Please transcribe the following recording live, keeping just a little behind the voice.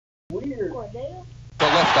The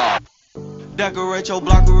liftoff. Decorate your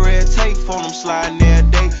block with red tape, phone them sliding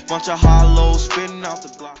every day. Bunch of hollows spitting out the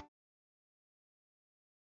block.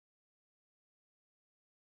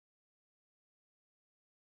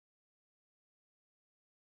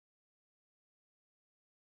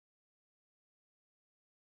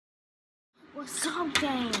 What's up,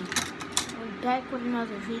 gang? We're back with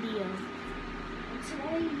another video. And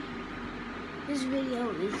today, this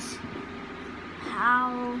video is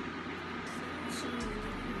how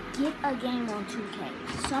to get a game on 2K.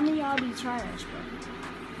 Some of y'all be trash, bro.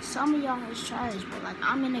 Some of y'all is trash, but like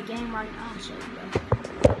I'm in a game right now, so bro.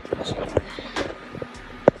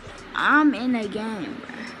 I'm in a game,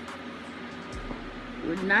 bro.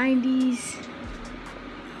 With 90s.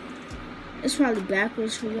 It's probably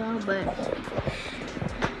backwards for y'all, but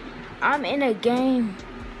I'm in a game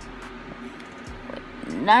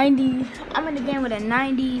with 90. I'm in a game with a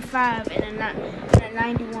 95 and a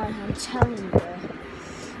 91. I'm telling you, bro.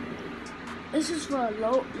 This is for a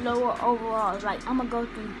lower overall. Like I'm gonna go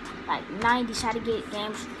through like 90s, how to get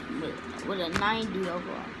games with a 90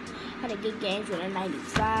 overall. How to get games with a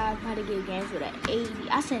 95, how to get games with an 80.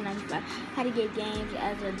 I said 95. How to get games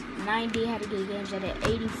as a 90, how to get games at an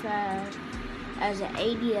 85, as an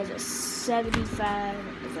 80, as a 75,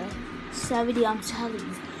 as a 70. I'm telling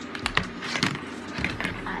you.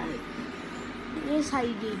 This is how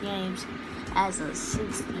you get games as a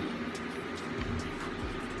 60.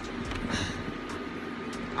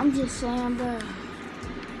 I'm just saying, bro.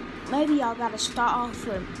 Maybe y'all gotta start off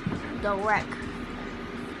with the wreck.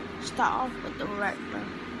 Start off with the wreck, bro.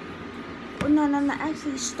 Well, no.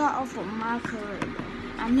 Actually, start off with my career, bro.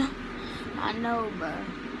 I know, bro.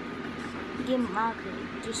 Get my career.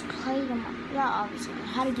 Just play them. Y'all obviously know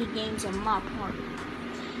how to get games in my party.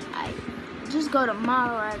 Just go to my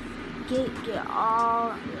wreck. Get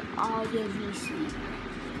all your VC.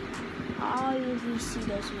 All your VC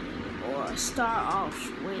that's with it. Or start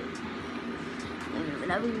off with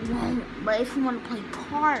whatever you want. But if you want to play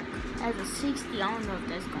park as a 60, I don't know if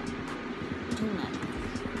that's going to do nothing.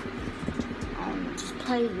 I don't know. Just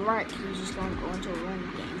play right. You're just going to go into a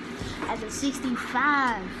random game. As a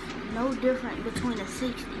 65, no different between a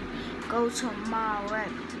 60. Go to my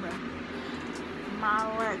wreck, bro.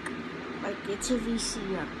 My wreck. Like, get your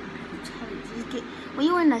VC up. I'm telling you, just get, when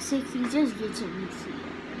you're in a 60, just get your VC up.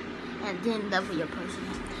 And then level your person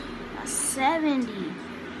up. A 70.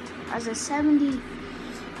 As a 70,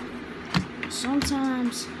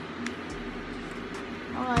 sometimes,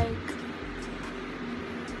 like,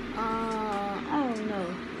 I don't know,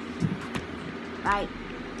 like,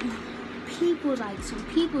 some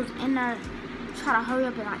people's in there try to hurry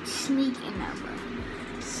up and, like, sneak in there, bro.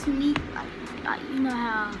 Sneak, like, you know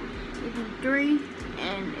how it be 3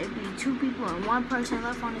 and it be 2 people and 1 person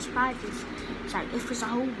left on this practice. It's like, if it's a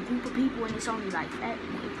whole group of people and it's only like that,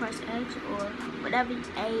 you press X or whatever,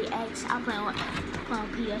 AX. I play on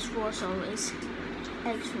PS4, so it's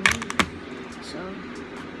X for me. So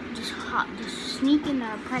just sneak in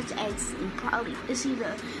there, press X, and probably it's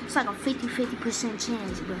like a 50%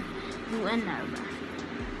 chance, bro. You in there, bro.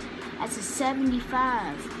 That's a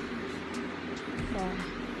 75, bro.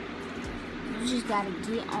 You just gotta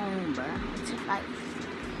get on, bro. Like,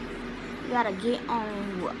 you gotta get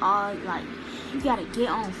on with all, like, you gotta get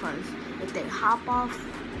on first. If they hop off,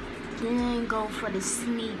 then go for the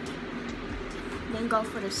sneak.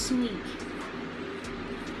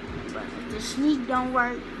 But if the sneak don't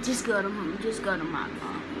work, just go to my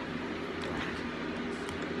car.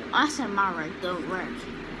 I said my right, don't work.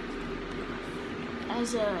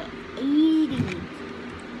 As a 80.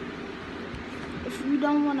 If you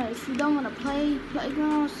don't wanna play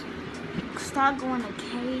playgrounds, start going to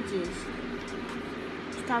cages.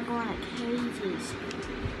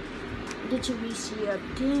 Get your VC up,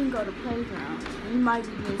 then go to playgrounds. You might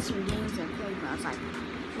be getting some games at playgrounds. Like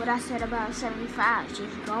what I said about 75,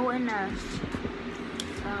 just go in there.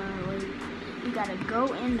 You gotta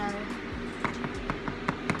go in there.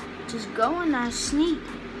 Just go in there, sneak.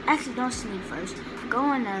 Actually, don't sneak first.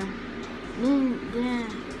 Go in there. Then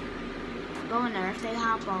go in there. If they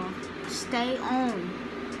hop off, stay on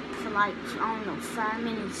for like, I don't know, 5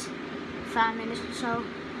 minutes. 5 minutes or so.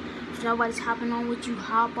 If nobody's hopping on with you,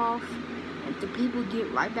 hop off. If the people get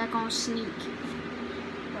right back on, sneak.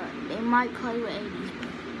 But they might play with 80s.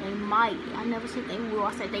 They might. I never said they will.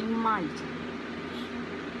 I said they might.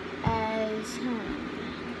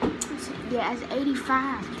 As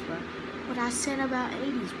 85, bro. What I said about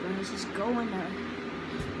 80s, bro, is just go in there.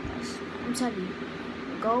 I'm telling you,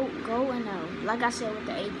 go in there. Like I said with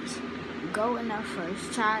the 80s, go in there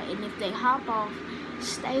first. Try, and if they hop off,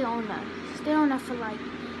 stay on there. Stay on there for like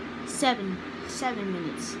 7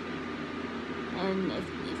 minutes. And if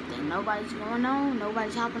nobody's going on,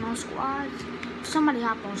 nobody's hopping on squads. If somebody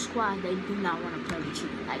hop on squads, they do not want to play with you.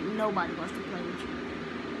 Like, nobody wants to play with you.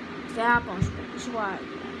 If they hop on squad,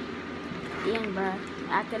 then, bro,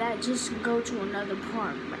 after that, just go to another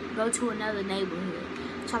park, bro. Go to another neighborhood.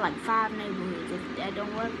 Try like 5 neighborhoods. If that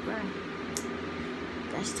don't work, bro,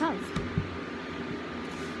 that's tough.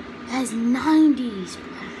 That's 90s, bro.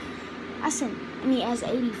 As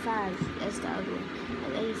 85. That's the other one.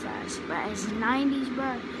 That's 85. But as 90s,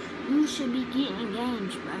 bro, you should be getting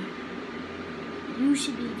games, bro. You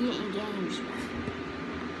should be getting games, bro.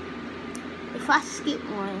 If I skip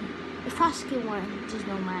one, just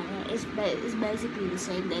don't mind that. It's basically the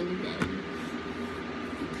same thing as that.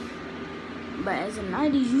 But as a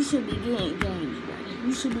 90s, you should be getting games, bro.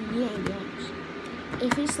 You should be getting games.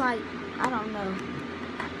 If it's like, I don't know.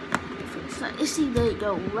 It's either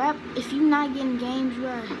your rep. If you're not getting games,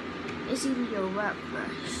 bro, it's either your rep, bro.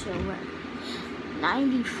 It's your rep.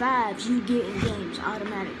 95s, you getting games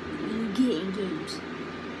automatically. You getting games.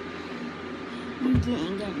 You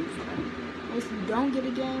getting games, bro. If you don't get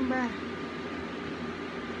a game, bro,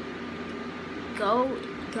 go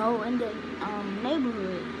in the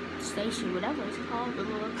neighborhood station, whatever it's called,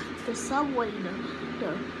 the subway,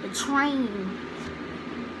 the train.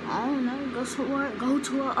 I don't know. Go somewhere. Go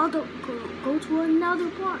to another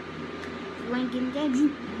park. If you ain't getting games, you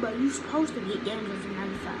supposed to get games as a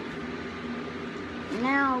 95.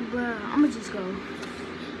 Now, bro, I'ma just go.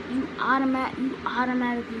 You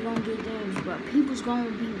automatically gonna get games, bro. People's gonna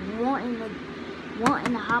be wanting to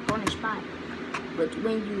hop on the spot. But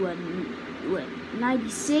when you are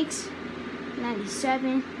 96,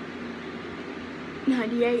 97,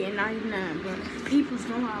 98, and 99, bro, people's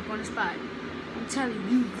gonna hop on the spot. I'm telling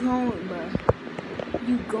you, you going, bro.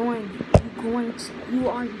 You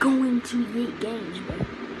are going to get games, bro.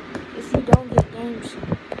 If you don't get games,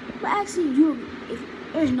 but actually,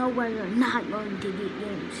 there's no way you're not going to get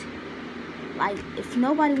games. Like, if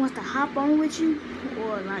nobody wants to hop on with you,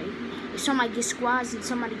 or like, if somebody gets squads and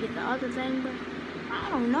somebody get the other thing, bro, I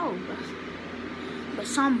don't know, bro. But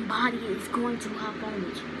somebody is going to hop on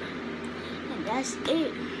with you, bro. And that's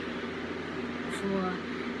it for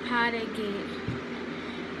how to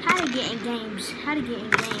get in games on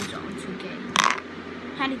 2K.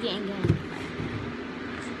 How to get in games.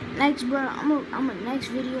 Next, bro, next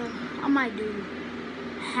video, I might do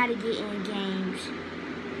how to get in games.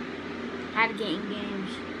 How to get in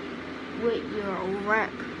games with your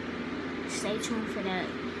rep. Stay tuned for that.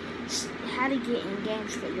 How to get in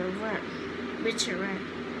games for your rep. With your rep.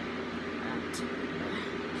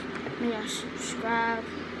 Make sure subscribe,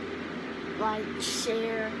 like,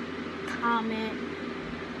 share, comment,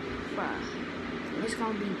 bro. It's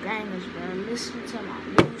gonna be bangers, bro. Listen to my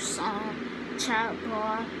new song, Chat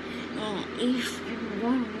Bar. And if you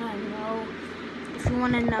wanna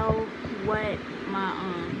know what my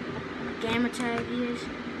gamer tag is,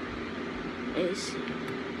 it's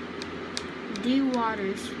D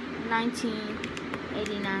Waters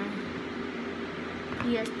 1989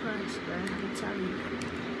 PS Plus, bro. I'm telling you.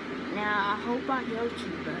 Now, I hope I helped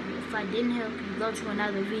you, bro. If I didn't help you, go to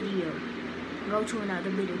another video.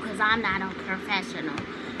 Because I'm not a professional.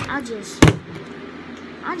 I just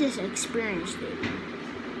experienced it.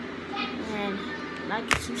 And like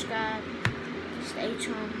and subscribe. Stay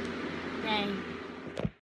tuned. Bang.